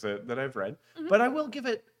things that I've read, but I will give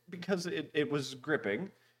it, because it was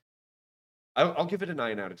gripping. I'll give it a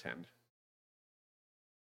 9 out of 10.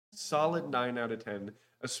 Solid 9 out of 10,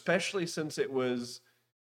 especially since it was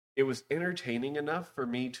entertaining enough for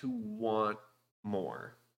me to want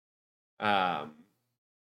more.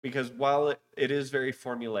 Because while it is very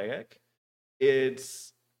formulaic, I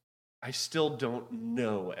still don't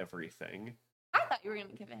know everything. I thought you were going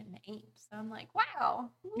to give it an 8, so I'm like, wow.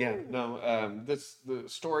 Ooh. Yeah, no, the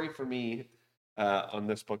story for me on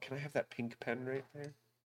this book, can I have that pink pen right there?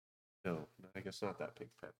 No, I guess not that pink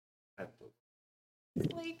pen.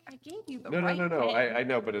 Like, I gave you the No. pen. I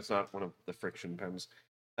know, but it's not one of the friction pens.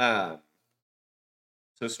 So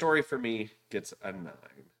story for me gets a 9.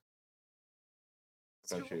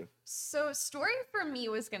 What about you? So story for me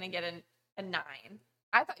was going to get a 9.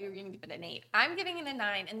 I thought you were going to give it an 8. I'm giving it a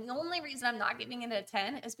 9, and the only reason I'm not giving it a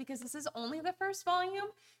 10 is because this is only the first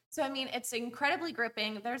volume. So, I mean, it's incredibly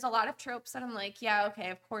gripping. There's a lot of tropes that I'm like, yeah, okay,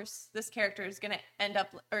 of course, this character is going to end up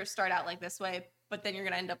or start out like this way, but then you're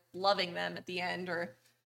going to end up loving them at the end, or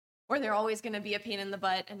they're always going to be a pain in the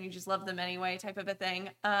butt, and you just love them anyway, type of a thing.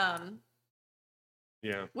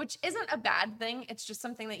 Yeah. Which isn't a bad thing. It's just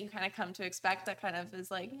something that you kind of come to expect that kind of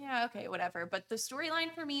is like, yeah, okay, whatever. But the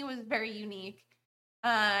storyline for me was very unique.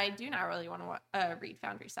 I do not really want to read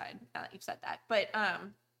Foundry Side now that you've said that, but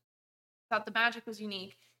thought the magic was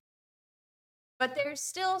unique. But there's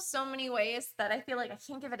still so many ways that I feel like I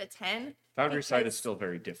can't give it a 10. Foundry Side is because- still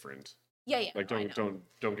very different. Yeah, Like no, I know.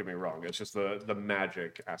 don't get me wrong. It's just the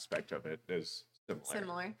magic aspect of it is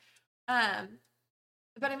similar.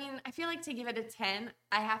 But I mean, I feel like to give it a 10,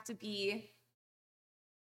 I have to be,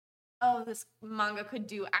 oh, this manga could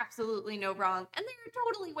do absolutely no wrong. And there are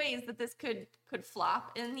totally ways that this could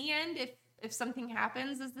flop in the end if something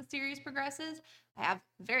happens as the series progresses. I have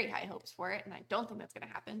very high hopes for it, and I don't think that's going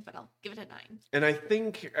to happen, but I'll give it a 9. And I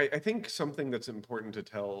think something that's important to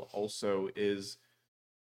tell also is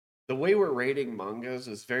the way we're rating mangas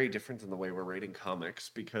is very different than the way we're rating comics,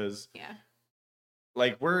 because Yeah.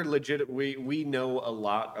 like we're legit we know a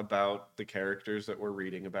lot about the characters that we're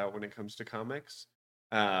reading about when it comes to comics.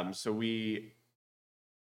 So we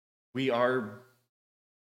are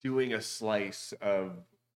doing a slice of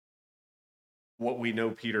what we know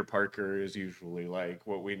Peter Parker is usually like,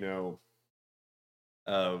 what we know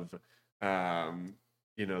of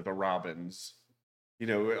the Robins.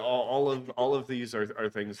 All of these are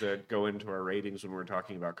things that go into our ratings when we're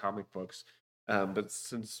talking about comic books. But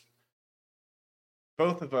since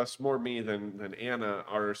both of us, more me than Anna,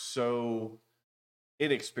 are so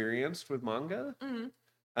inexperienced with manga,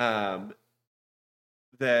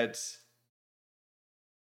 that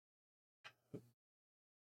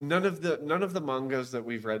none of the mangas that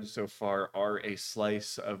we've read so far are a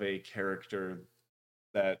slice of a character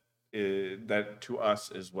that to us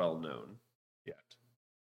is well known yet.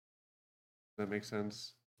 Does that make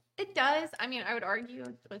sense? It does. I mean, I would argue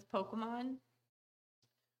with Pokemon.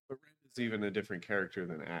 But Red is even a different character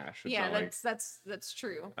than Ash. It's Yeah, not that's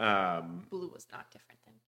true. Blue was not different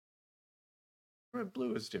than Red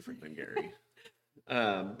Blue is different than Gary.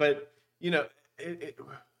 But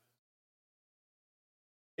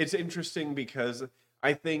it's interesting because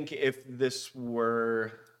I think if this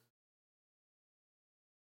were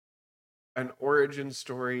an origin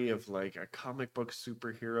story of like a comic book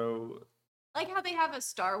superhero, like how they have a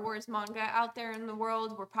Star Wars manga out there in the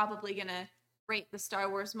world, we're probably gonna rate the Star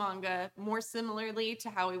Wars manga more similarly to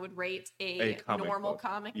how we would rate a normal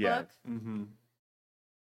comic book. Mm-hmm.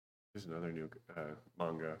 There's another new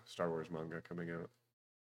manga, Star Wars manga coming out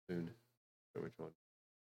soon. So which one?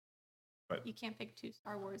 But you can't pick 2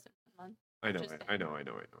 Star Wars in 1 month. I know.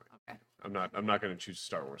 Okay. I'm not going to choose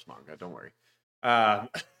Star Wars manga. Don't worry.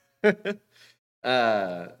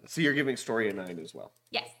 So you're giving story a 9 as well.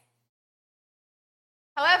 Yes.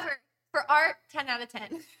 However, for art, 10 out of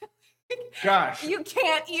 10. Gosh. You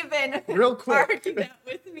can't even real quick argue that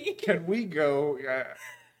with me. Can we go?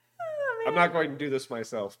 I'm not going to do this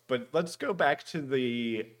myself, but let's go back to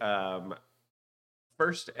the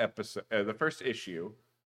first episode, the first issue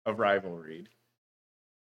of Rival Read,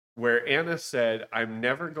 where Anna said, "I'm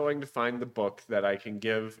never going to find the book that I can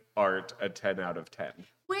give art a 10 out of 10."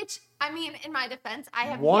 Which, I mean, in my defense, I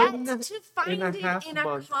have One yet to find it in a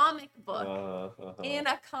month. comic book. In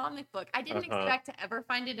a comic book. I didn't expect to ever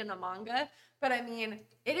find it in a manga, but I mean,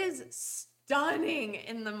 it is stunning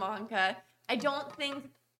in the manga.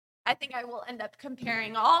 I think I will end up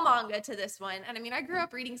comparing all manga to this one. And I mean, I grew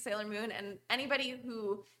up reading Sailor Moon, and anybody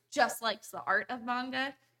who just likes the art of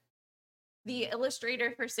manga, the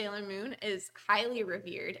illustrator for Sailor Moon is highly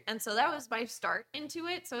revered. And so that was my start into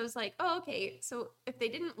it. So I was like, oh, okay. So if they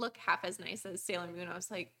didn't look half as nice as Sailor Moon, I was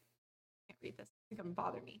like, I can't read this. It's going to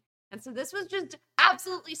bother me. And so this was just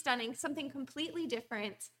absolutely stunning. Something completely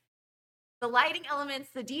different. The lighting elements,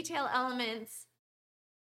 the detail elements,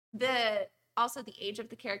 also the age of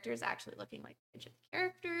the characters actually looking like the age of the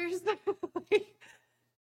characters.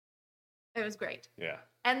 It was great. Yeah.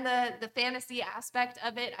 And the fantasy aspect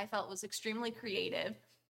of it, I felt was extremely creative.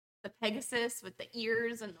 The Pegasus with the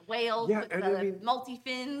ears and the whale with the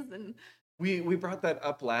multi-fins. And we brought that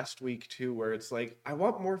up last week too, where it's like, I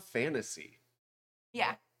want more fantasy.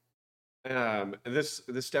 Yeah.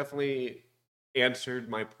 This definitely answered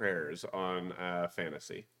my prayers on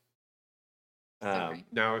fantasy.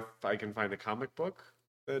 Now, if I can find a comic book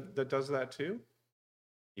that does that too,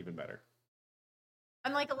 even better.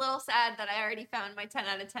 I'm like a little sad that I already found my 10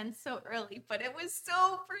 out of 10 so early, but it was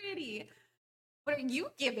so pretty. What are you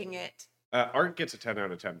giving it? Art gets a 10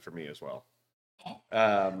 out of 10 for me as well.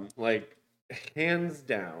 Like, hands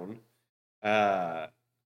down. I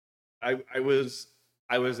was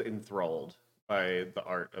enthralled by the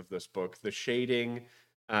art of this book. The shading,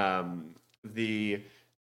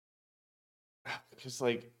 because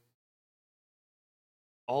like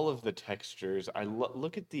all of the textures. I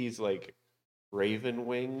look at these like raven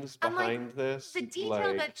wings behind this. The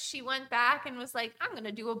detail that she went back and was like, I'm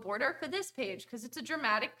gonna do a border for this page because it's a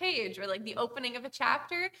dramatic page, or like the opening of a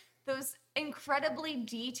chapter. Those incredibly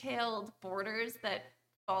detailed borders that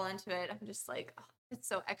fall into it. I'm just like, oh, it's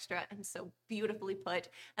so extra and so beautifully put,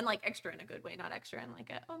 and like extra in a good way, not extra in like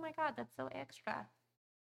a, oh my God, that's so extra.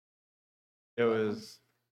 It was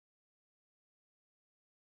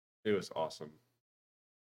awesome.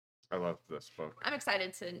 I loved this book. I'm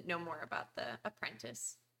excited to know more about the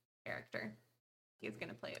apprentice character. He's going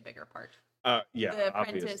to play a bigger part. Yeah, The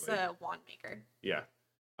apprentice obviously. wand maker. Yeah,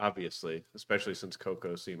 obviously, especially since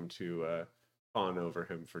Coco seemed to fawn over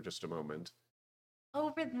him for just a moment.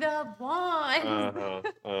 Over the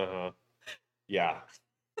wand. Yeah.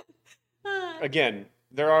 Again,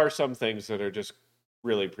 there are some things that are just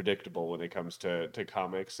really predictable when it comes to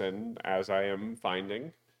comics, and as I am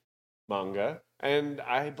finding manga, and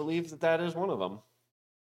I believe that that is one of them.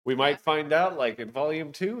 We might find out, like in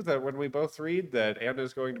volume 2, that when we both read, that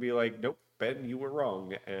Anna's going to be like, "Nope, Ben, you were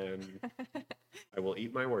wrong," and I will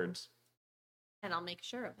eat my words. And I'll make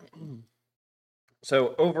sure of it.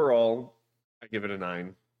 So overall, I give it a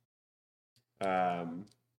 9. Um,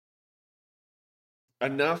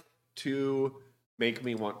 enough to make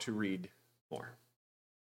me want to read more.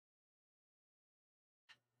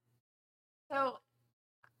 So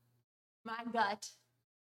my gut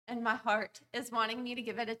and my heart is wanting me to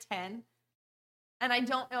give it a 10. And I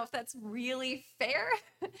don't know if that's really fair.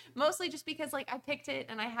 Mostly just because like I picked it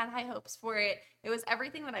and I had high hopes for it. It was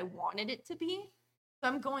everything that I wanted it to be. So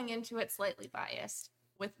I'm going into it slightly biased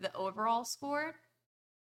with the overall score.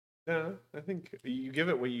 Yeah, I think you give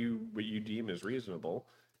it what you deem is reasonable.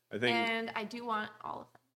 I think, and I do want all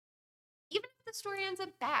of them. Even if the story ends up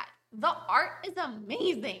bad, the art is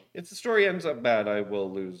amazing. if the story ends up bad, I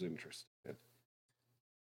will lose interest in it.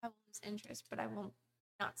 I will lose interest, but I will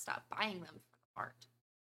not stop buying them for the art.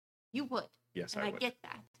 You would. Yes, and I I would. get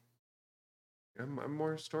that. I'm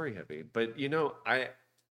more story heavy, but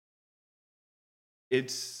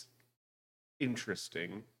it's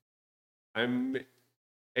interesting. I'm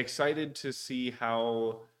excited to see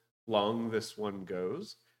how long this one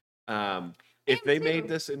goes. If they made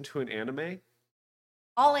this into an anime,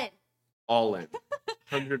 all in,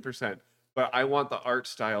 100%. But I want the art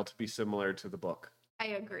style to be similar to the book. I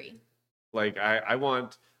agree. Like I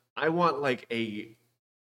want like I want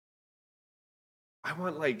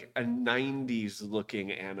like a 90s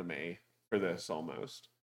looking anime for this almost.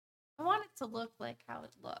 I want it to look like how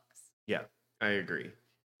it looks. Yeah, I agree.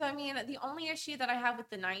 So, I mean, the only issue that I have with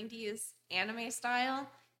the 90s anime style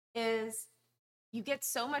is you get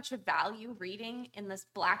so much value reading in this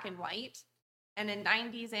black and white, and in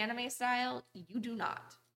 90s anime style, you do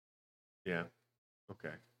not. Yeah.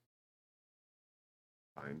 Okay.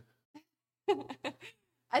 Fine.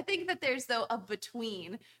 I think that there's though a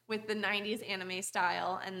between with the 90s anime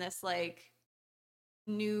style and this like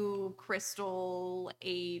new crystal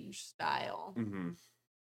age style. Mm-hmm.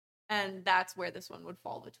 And that's where this one would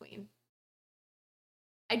fall between.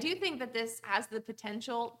 I do think that this has the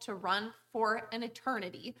potential to run for an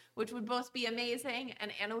eternity, which would both be amazing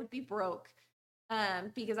and Anna would be broke.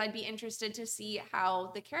 Because I'd be interested to see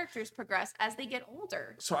how the characters progress as they get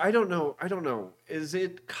older. So I don't know. Is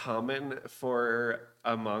it common for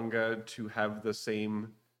a manga to have the same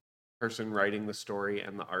person writing the story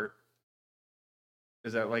and the art?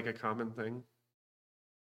 Is that like a common thing?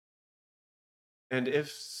 And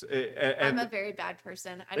if I'm and a very bad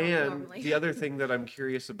person. I don't and normally. the other thing that I'm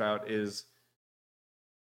curious about is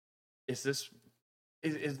this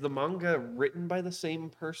is the manga written by the same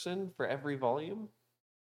person for every volume?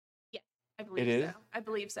 Yeah, I believe It so. is? I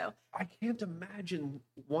believe so. I can't imagine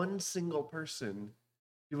one single person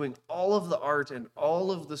doing all of the art and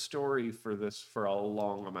all of the story for this for a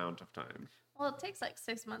long amount of time. Well, it takes like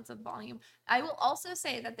 6 months of volume. I will also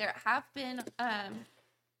say that there have been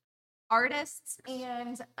artists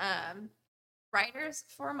and writers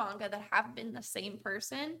for manga that have been the same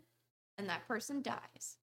person, and that person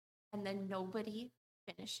dies, and then nobody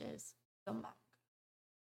finishes the manga.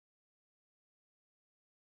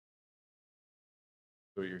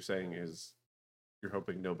 So what you're saying is you're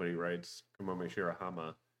hoping nobody writes Kamome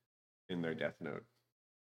Shirahama in their Death Note.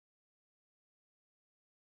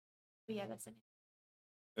 But yeah, that's an.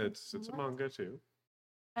 It's a manga too.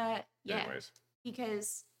 Yeah. Anyways.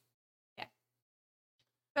 Because yeah.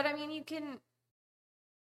 But I mean, you can.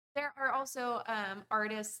 There are also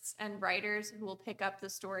artists and writers who will pick up the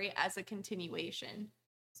story as a continuation.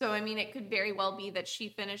 So, I mean, it could very well be that she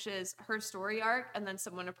finishes her story arc and then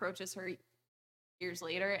someone approaches her years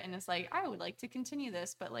later and is like, I would like to continue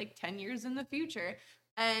this, but like 10 years in the future.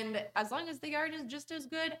 And as long as the art is just as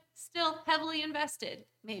good, still heavily invested.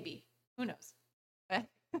 Maybe. Who knows? But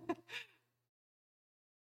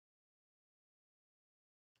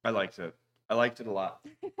I liked it. I liked it a lot.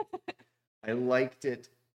 I liked it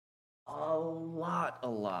A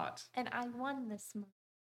lot. And I won this month.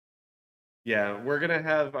 Yeah, we're gonna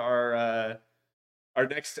have our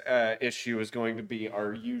next issue is going to be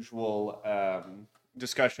our usual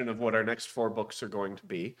discussion of what our next 4 books are going to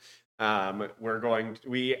be.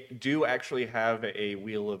 We do actually have a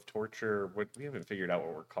Wheel of Torture. We haven't figured out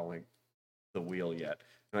what we're calling the wheel yet,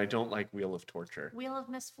 and I don't like Wheel of Torture. Wheel of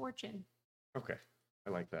Misfortune. Okay, I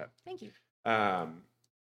like that. Thank you.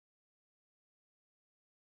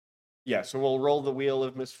 Yeah, so we'll roll the Wheel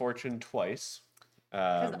of Misfortune twice.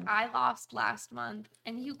 Because I lost last month,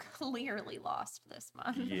 and you clearly lost this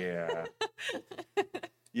month. Yeah.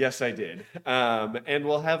 Yes, I did. And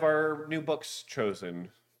we'll have our new books chosen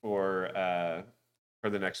for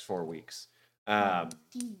the next 4 weeks. And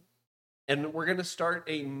we're gonna start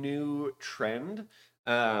a new trend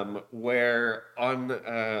where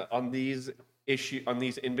on these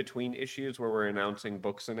in between issues where we're announcing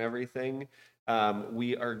books and everything,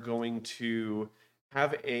 we are going to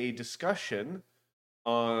have a discussion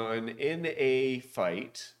on in a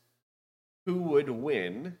fight who would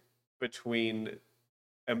win between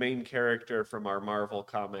a main character from our Marvel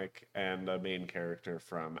comic and a main character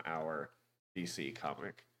from our DC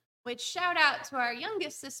comic. Which, shout out to our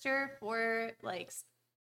youngest sister for like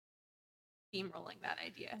steamrolling that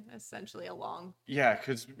idea, essentially along. Yeah,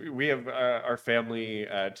 because we have our family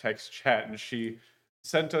text chat, and she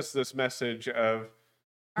sent us this message of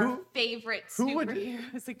our favorite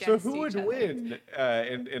superheroes against each other. So who would win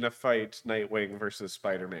in a fight, Nightwing versus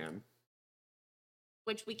Spider-Man?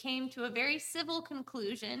 Which we came to a very civil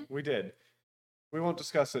conclusion. We did. We won't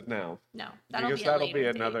discuss it now. No, that'll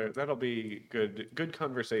be good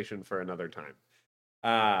conversation for another time.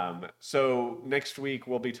 So next week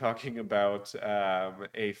we'll be talking about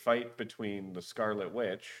a fight between the Scarlet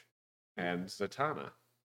Witch and Zatanna.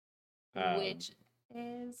 Which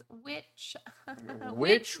is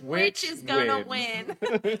gonna win?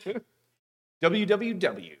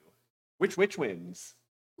 WWW. Which wins?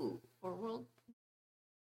 Ooh, or world.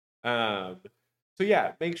 So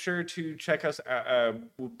yeah, make sure to check us.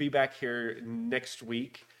 We'll be back here next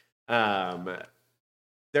week.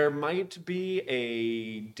 There might be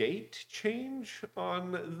a date change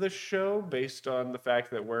on the show based on the fact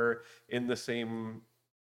that we're in the same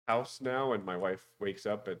house now, and my wife wakes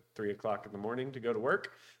up at 3:00 in the morning to go to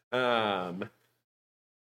work. And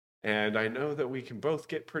I know that we can both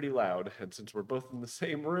get pretty loud, and since we're both in the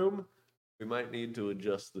same room, we might need to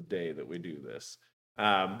adjust the day that we do this.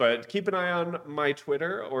 But keep an eye on my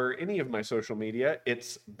Twitter or any of my social media.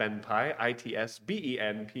 It's BenPai,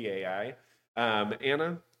 ITSBENPAI.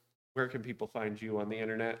 Anna, where can people find you on the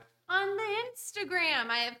internet? On the Instagram,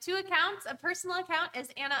 I have 2 accounts. A personal account is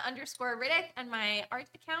Anna_Riddick, and my art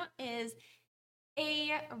account is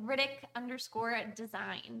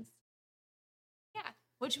Riddick_designs. Yeah,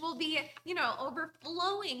 which will be,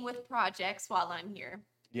 overflowing with projects while I'm here.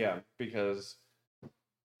 Yeah, because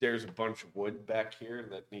there's a bunch of wood back here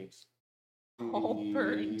that needs to be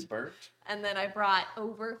burnt. And then I brought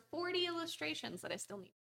over 40 illustrations that I still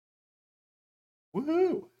need.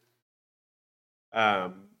 Woohoo!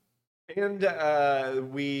 And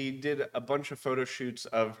we did a bunch of photo shoots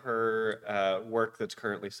of her work that's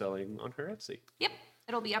currently selling on her Etsy. Yep,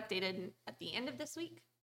 it'll be updated at the end of this week.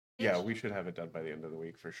 Yeah, we should have it done by the end of the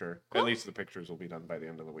week for sure. Cool. At least the pictures will be done by the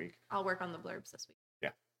end of the week. I'll work on the blurbs this week.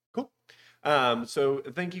 Yeah, cool. So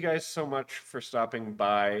thank you guys so much for stopping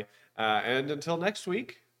by. And until next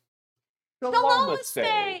week,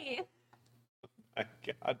 Namaste! My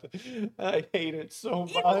God, I hate it so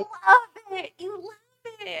much. You love it. You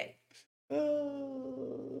love it.